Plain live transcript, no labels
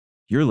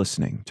You're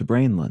listening to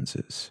Brain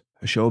Lenses,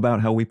 a show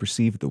about how we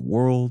perceive the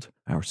world,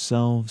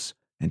 ourselves,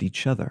 and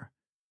each other.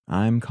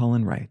 I'm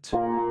Colin Wright.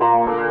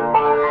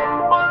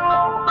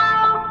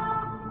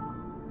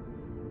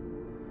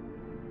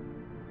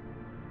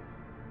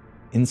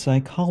 In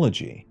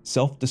psychology,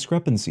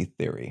 self-discrepancy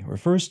theory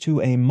refers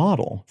to a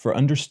model for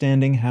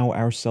understanding how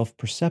our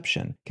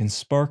self-perception can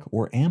spark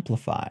or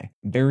amplify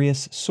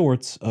various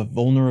sorts of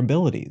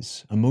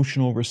vulnerabilities,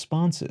 emotional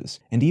responses,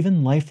 and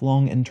even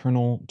lifelong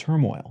internal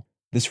turmoil.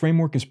 This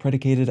framework is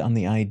predicated on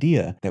the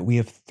idea that we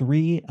have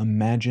three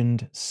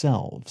imagined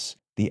selves.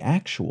 The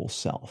actual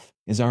self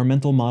is our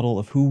mental model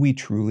of who we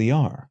truly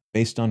are,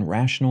 based on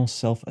rational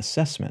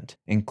self-assessment,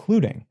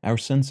 including our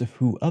sense of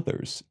who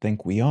others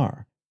think we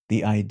are.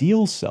 The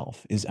ideal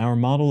self is our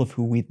model of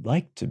who we'd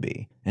like to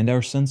be, and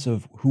our sense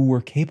of who we're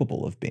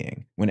capable of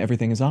being when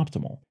everything is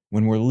optimal,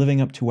 when we're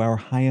living up to our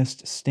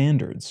highest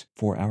standards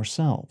for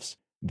ourselves.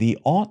 The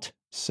ought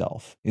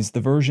self is the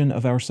version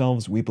of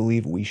ourselves we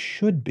believe we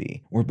should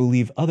be, or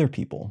believe other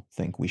people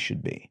think we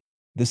should be.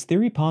 This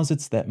theory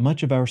posits that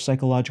much of our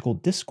psychological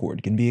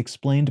discord can be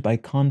explained by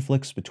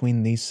conflicts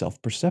between these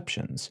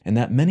self-perceptions, and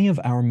that many of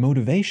our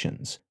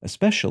motivations,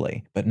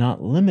 especially, but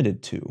not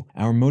limited to,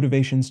 our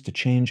motivations to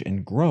change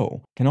and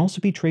grow, can also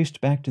be traced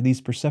back to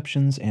these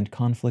perceptions and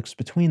conflicts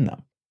between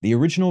them. The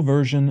original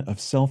version of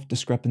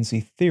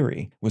self-discrepancy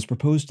theory was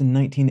proposed in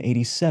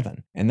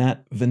 1987, and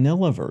that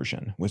vanilla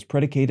version was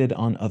predicated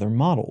on other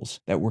models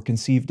that were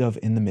conceived of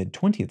in the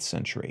mid-20th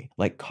century,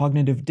 like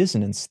cognitive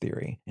dissonance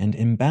theory and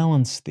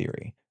imbalance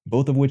theory,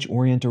 both of which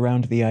orient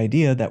around the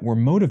idea that we're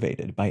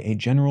motivated by a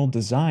general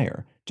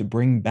desire to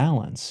bring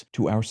balance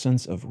to our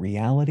sense of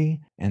reality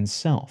and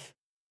self.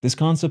 This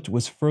concept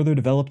was further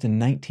developed in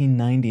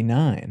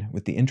 1999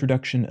 with the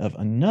introduction of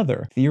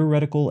another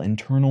theoretical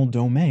internal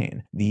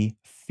domain, the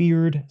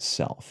feared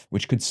self,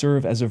 which could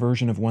serve as a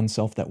version of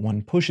oneself that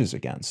one pushes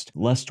against,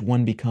 lest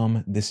one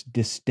become this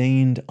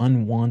disdained,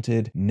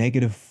 unwanted,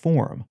 negative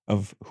form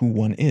of who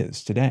one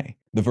is today,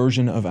 the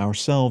version of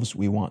ourselves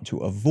we want to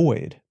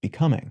avoid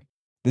becoming.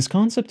 This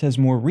concept has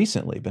more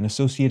recently been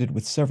associated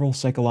with several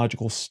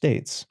psychological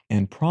states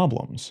and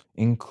problems,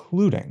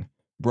 including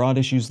broad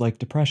issues like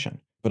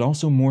depression, but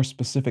also more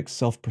specific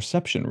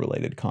self-perception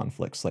related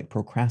conflicts like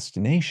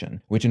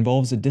procrastination, which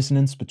involves a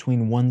dissonance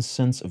between one's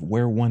sense of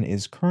where one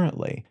is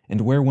currently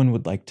and where one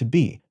would like to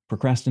be.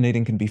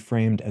 Procrastinating can be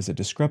framed as a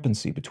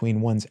discrepancy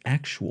between one's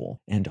actual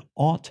and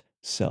ought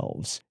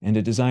selves, and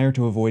a desire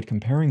to avoid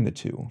comparing the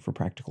two for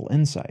practical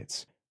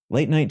insights.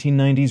 Late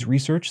 1990s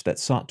research that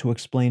sought to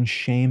explain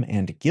shame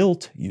and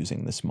guilt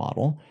using this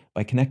model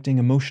by connecting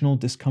emotional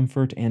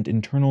discomfort and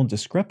internal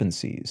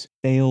discrepancies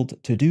failed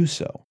to do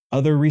so.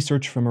 Other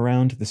research from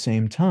around the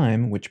same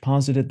time, which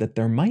posited that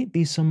there might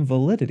be some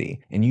validity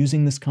in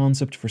using this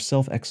concept for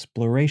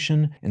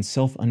self-exploration and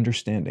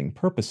self-understanding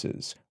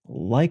purposes,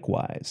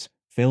 likewise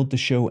failed to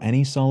show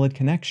any solid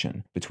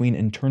connection between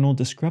internal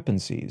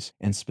discrepancies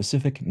and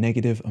specific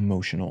negative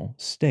emotional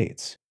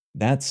states.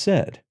 That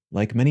said,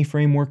 like many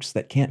frameworks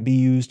that can't be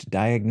used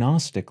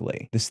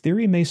diagnostically, this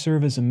theory may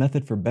serve as a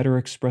method for better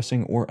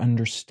expressing or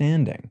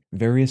understanding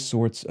various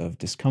sorts of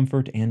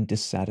discomfort and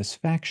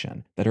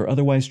dissatisfaction that are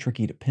otherwise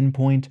tricky to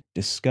pinpoint,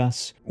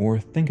 discuss, or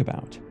think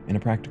about in a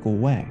practical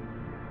way.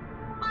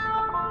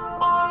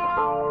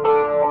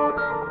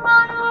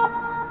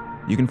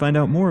 You can find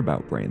out more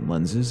about Brain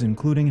Lenses,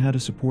 including how to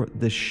support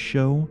this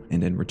show,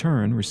 and in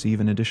return receive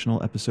an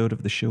additional episode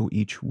of the show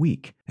each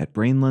week at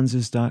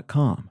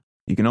brainlenses.com.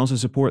 You can also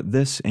support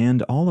this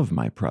and all of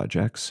my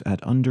projects at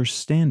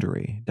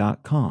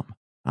understandery.com.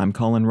 I'm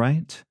Colin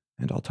Wright,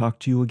 and I'll talk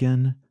to you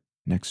again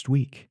next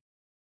week.